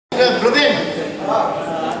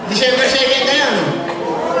December 2nd kayo, no?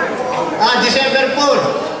 December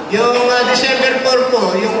 4. Yung December 4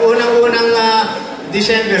 po, yung unang-unang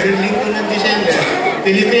December, yung linggo ng December,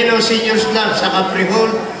 Filipino Seniors Club sa Capri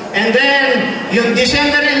Hall. And then, yung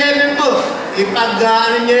December 11 po,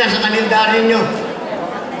 ano nyo yan sa kalendaryo nyo.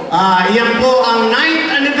 Yan po ang 9th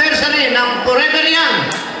anniversary ng Forever Young.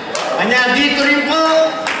 Kanya dito rin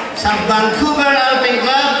po sa Vancouver Alpen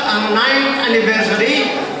Club ang 9th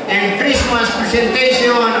anniversary and Christmas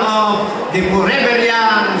presentation of the Forever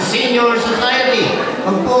Young Senior Society.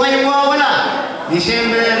 Huwag po kayong mawawala,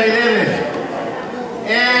 December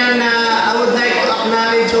 11. And I would like to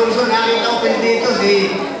acknowledge also, nakita ko dito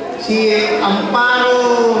si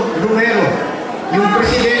Amparo Romero, yung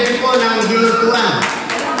presidente po ng Ganctionco.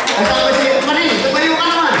 Kasama si Marin, tumayo ka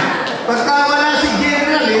naman. Pagka wala si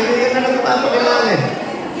General, hindi yan na nagpapakilala.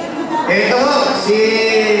 Ito si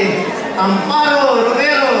Amparo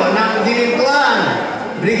Romero ng Ganctionco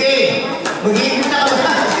Brigade. Mag-iimbita ka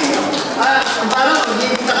ba? Amparo,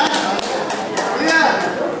 mag-iimbita ka? Kuya,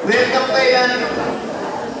 welcome kayo yan.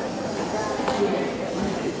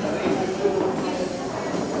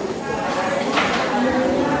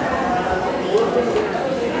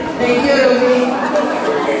 Thank you, Ruby.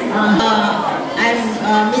 I'm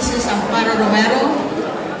Mrs. Amparo Romero.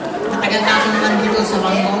 Matagal na ako naman dito sa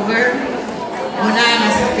Vancouver. Muna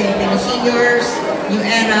nasa Filipino Seniors, New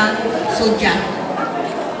Era, Sodja.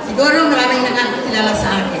 Siguro maraming nakakilala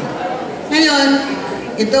sa akin. Ngayon,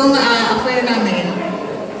 itong affair namin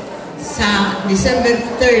sa December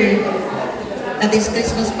 3rd, that is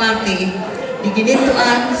Christmas party, di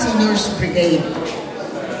Ganctionco Seniors Brigade.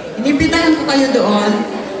 Inibitahan ko kayo doon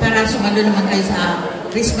para sumalo naman kayo sa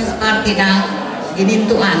Christmas party ng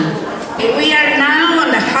Ganctionco. We are now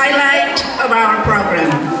on the highlight of our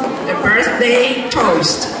program, the birthday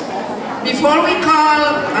toast. Before we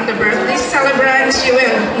call on the birthday celebrants, you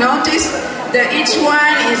will notice that each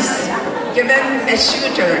one is given a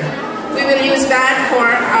shooter. We will use that for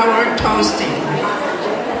our toasting.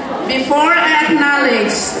 Before I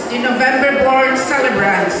acknowledge the November-born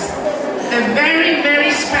celebrants, a very,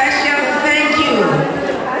 very special thank you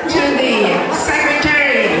to the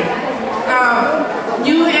Secretary of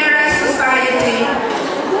New Era Society,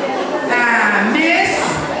 Miss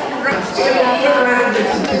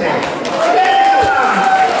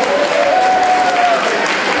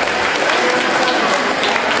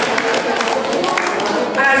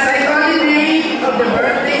as I call the name of the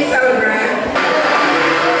birthday celebrant,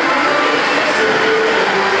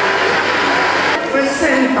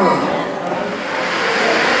 presento.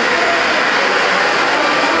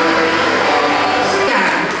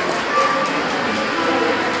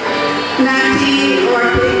 Nancy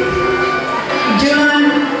Ortiz, June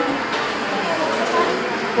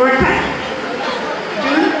Ortiz,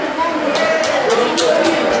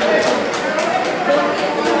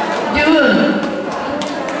 June,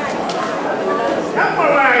 come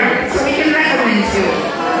forward so we can recognize you.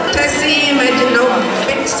 Tessie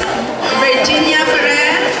Virginia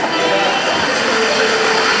Ferrer.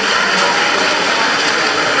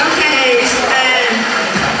 Okay, and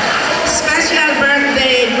special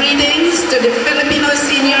birthday greetings to the Filipino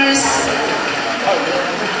seniors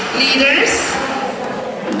leaders,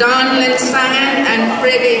 Don Lensan and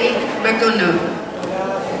Freddy Bacono.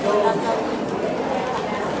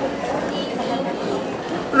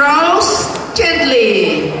 Rose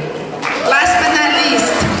Chidley, last but not least.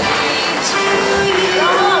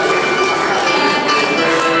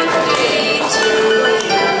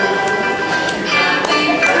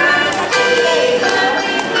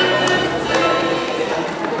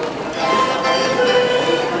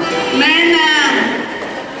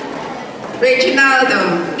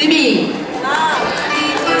 Reginaldo, Mimi.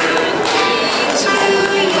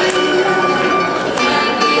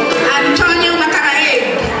 Antonio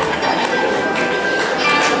Macaraig.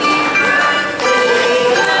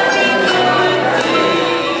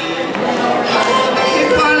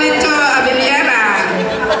 Hipólito Avillera.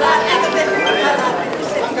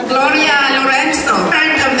 Gloria Lorenzo.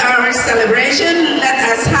 Part of our celebration, let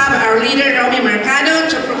us have our leader, Romy Mercado,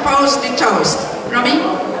 to propose the toast. Romy?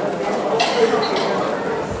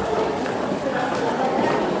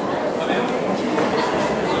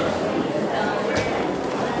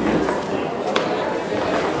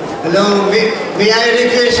 Hello, may I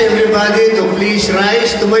request everybody to please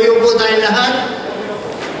rise. Tumayo po tayo lahat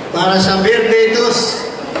para sa birthday toast.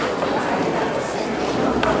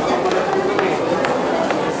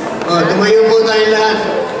 Tumayo po tayo lahat.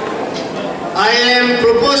 I am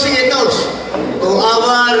proposing a toast to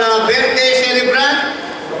our birthday celebrant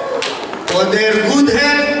for their good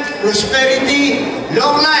health, prosperity,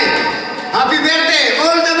 long life. Happy birthday,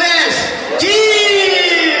 all the best!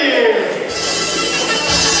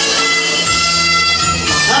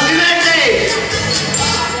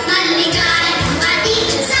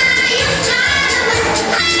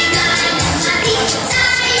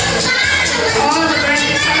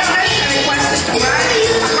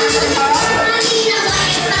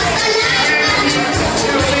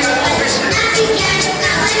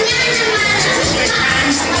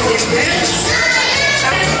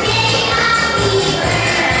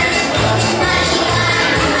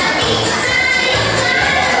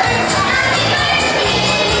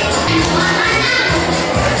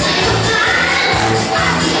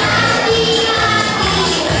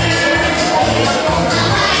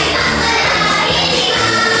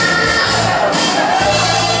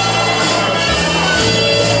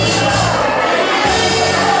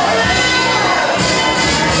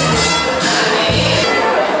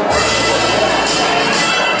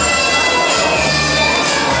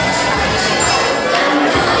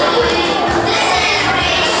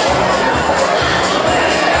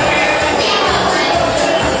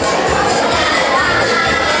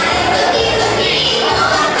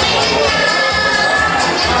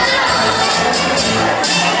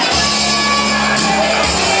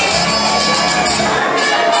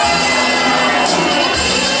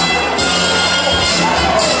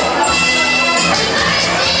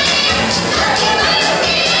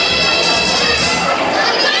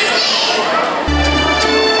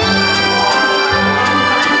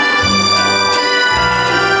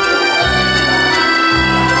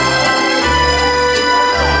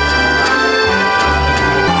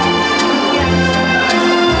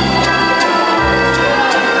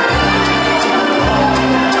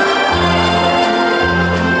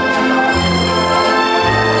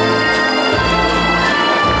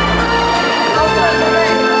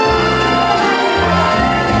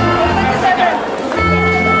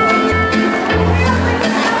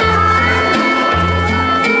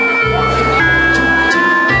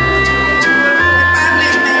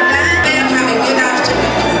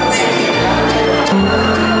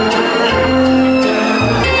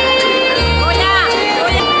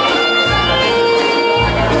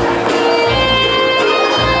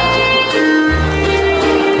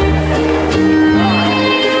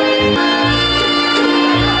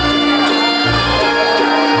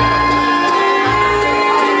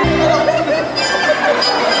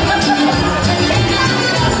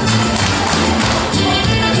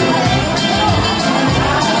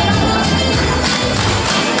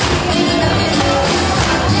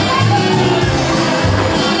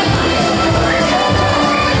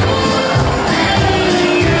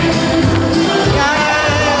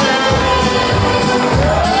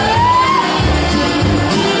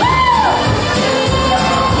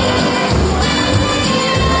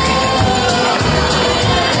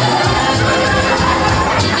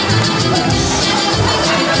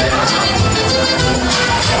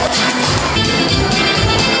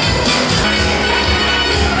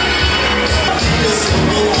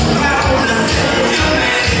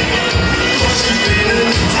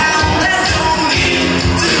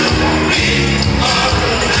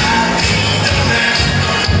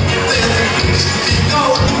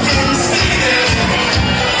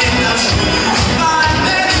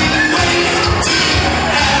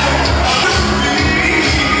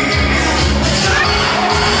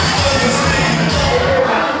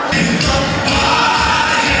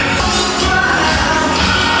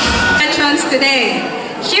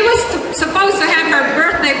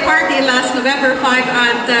 actually last November 5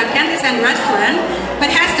 at Candy's and Restaurant, but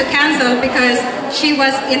has to cancel because she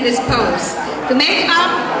was indisposed. To make up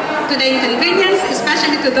to the inconvenience,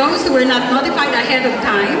 especially to those who were not notified ahead of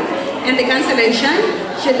time, and the cancellation,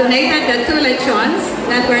 she donated the 2 lechons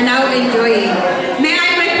that we're now enjoying. May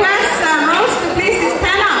I request Rose to please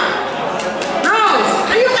stand up? Rose,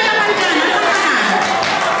 are you kaya man dyan? Nasaan ka na?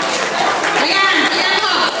 Ayan, ayan po.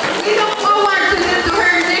 We look forward to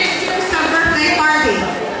her next year's birthday party.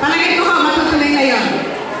 Palagay ko matutuloy na yun.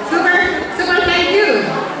 Super thank you,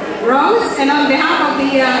 Rose. And on behalf of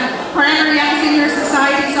the Forever Young Senior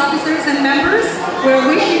Society's officers and members, we're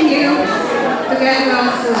wishing you to get well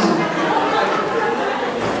soon.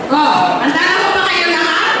 Oh, handa na po ba kayo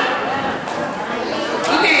lahat?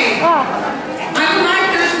 Okay. I would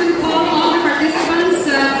like us to call all the participants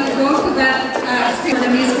to go to that the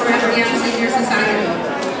Miss Forever Young Senior Society.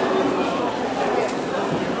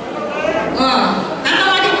 Oh,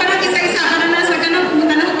 tatawagin ko lang isa-isa para nasa ganun,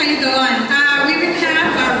 pumunta na po kayo doon. We will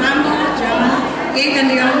have Rambo, John,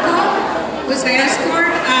 Ganctionco, who's the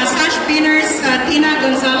escort, Sash Pinners, Tina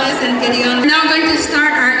Gonzalez, and Gideon. We're now going to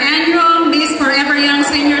start our annual Miss Forever Young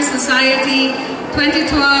Senior Society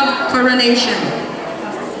 2012 coronation.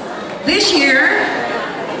 This year,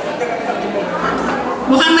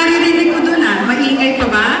 mukhang naririnig ko doon maingay pa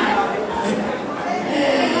ba?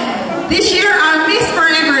 This year, our Miss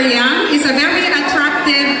Forever Young is a very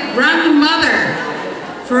attractive grandmother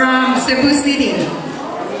from Cebu City.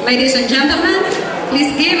 Ladies and gentlemen, please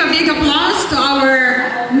give a big applause to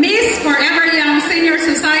our Miss Forever Young Senior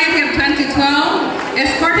Society of 2012,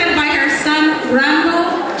 escorted by her son, Rambo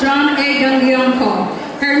John A. Ganctionco.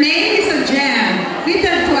 Her name is a gem,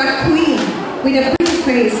 fitted to a queen with a pretty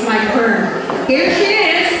face like her. Here she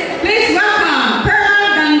is. Please welcome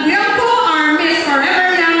Perla Ganctionco, our Miss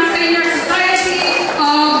Forever Young Senior Society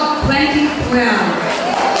of 2012.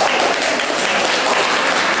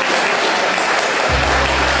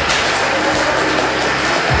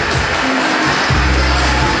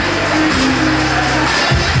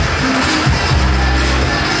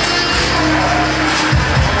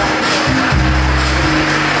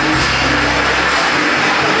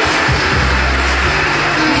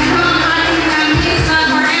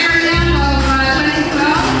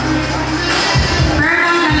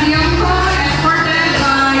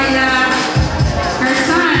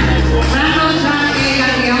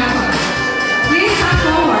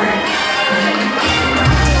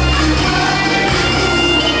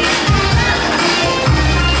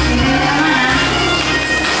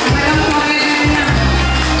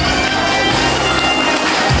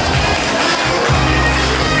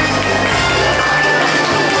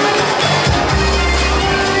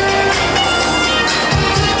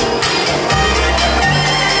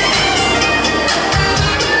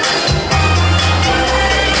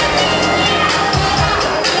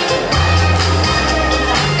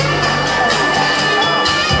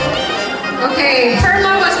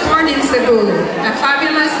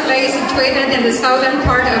 In the southern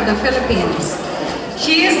part of the Philippines.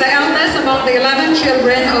 She is the eldest among the 11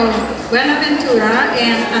 children of Buenaventura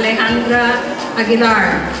and Alejandra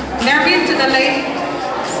Aguilar, married to the late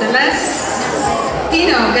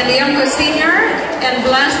Celestino Ganctionco Sr. and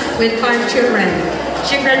blessed with 5 children.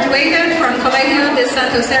 She graduated from Colegio de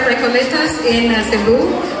San Jose Recoletos in Cebu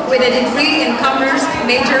with a degree in commerce,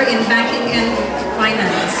 major in banking and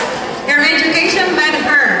finance. Her education led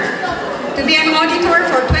her to be an auditor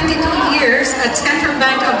for 22 years at Central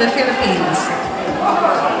Bank of the Philippines.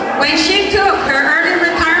 When she took her early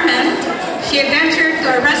retirement, she ventured to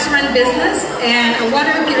a restaurant business and a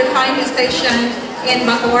water purifying station in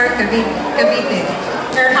Bacoor, Cavite.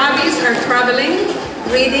 Her hobbies are traveling,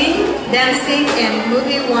 reading, dancing, and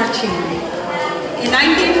movie watching. In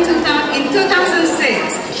 2006,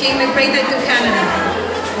 she immigrated to Canada.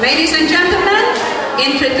 Ladies and gentlemen,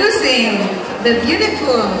 introducing the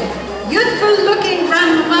youthful-looking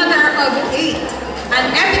grandmother of 8,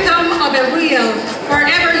 an epitome of a real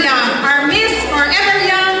Forever Young, our Miss Forever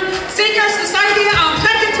Young Senior Society of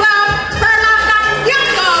 2012, Perla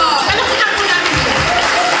Ganccionco.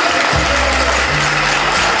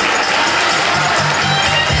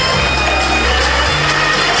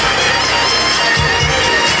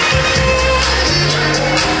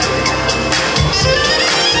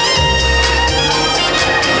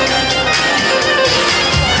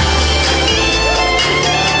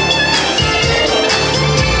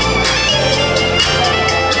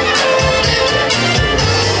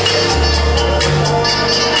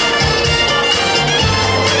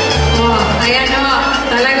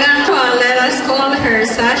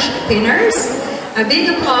 Sash Pinners. A big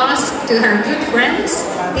applause to her good friends,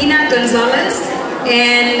 Tina Gonzalez,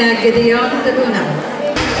 and Gideon Luna.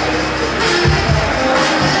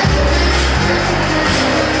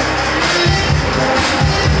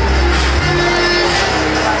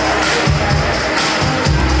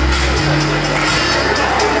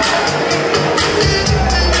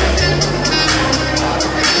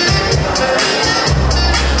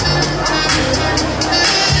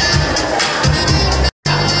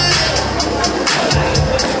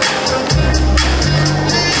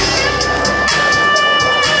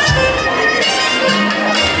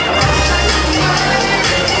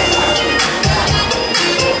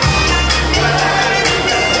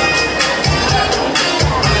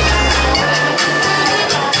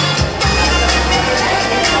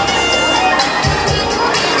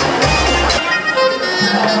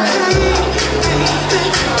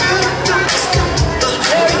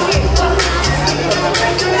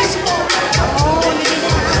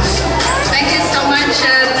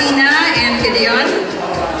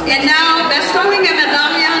 And now, bestowing a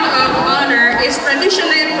medallion of honor is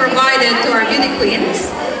traditionally provided to our beauty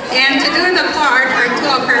queens, and to do the part are two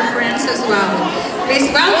of her friends as well.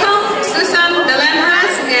 Please welcome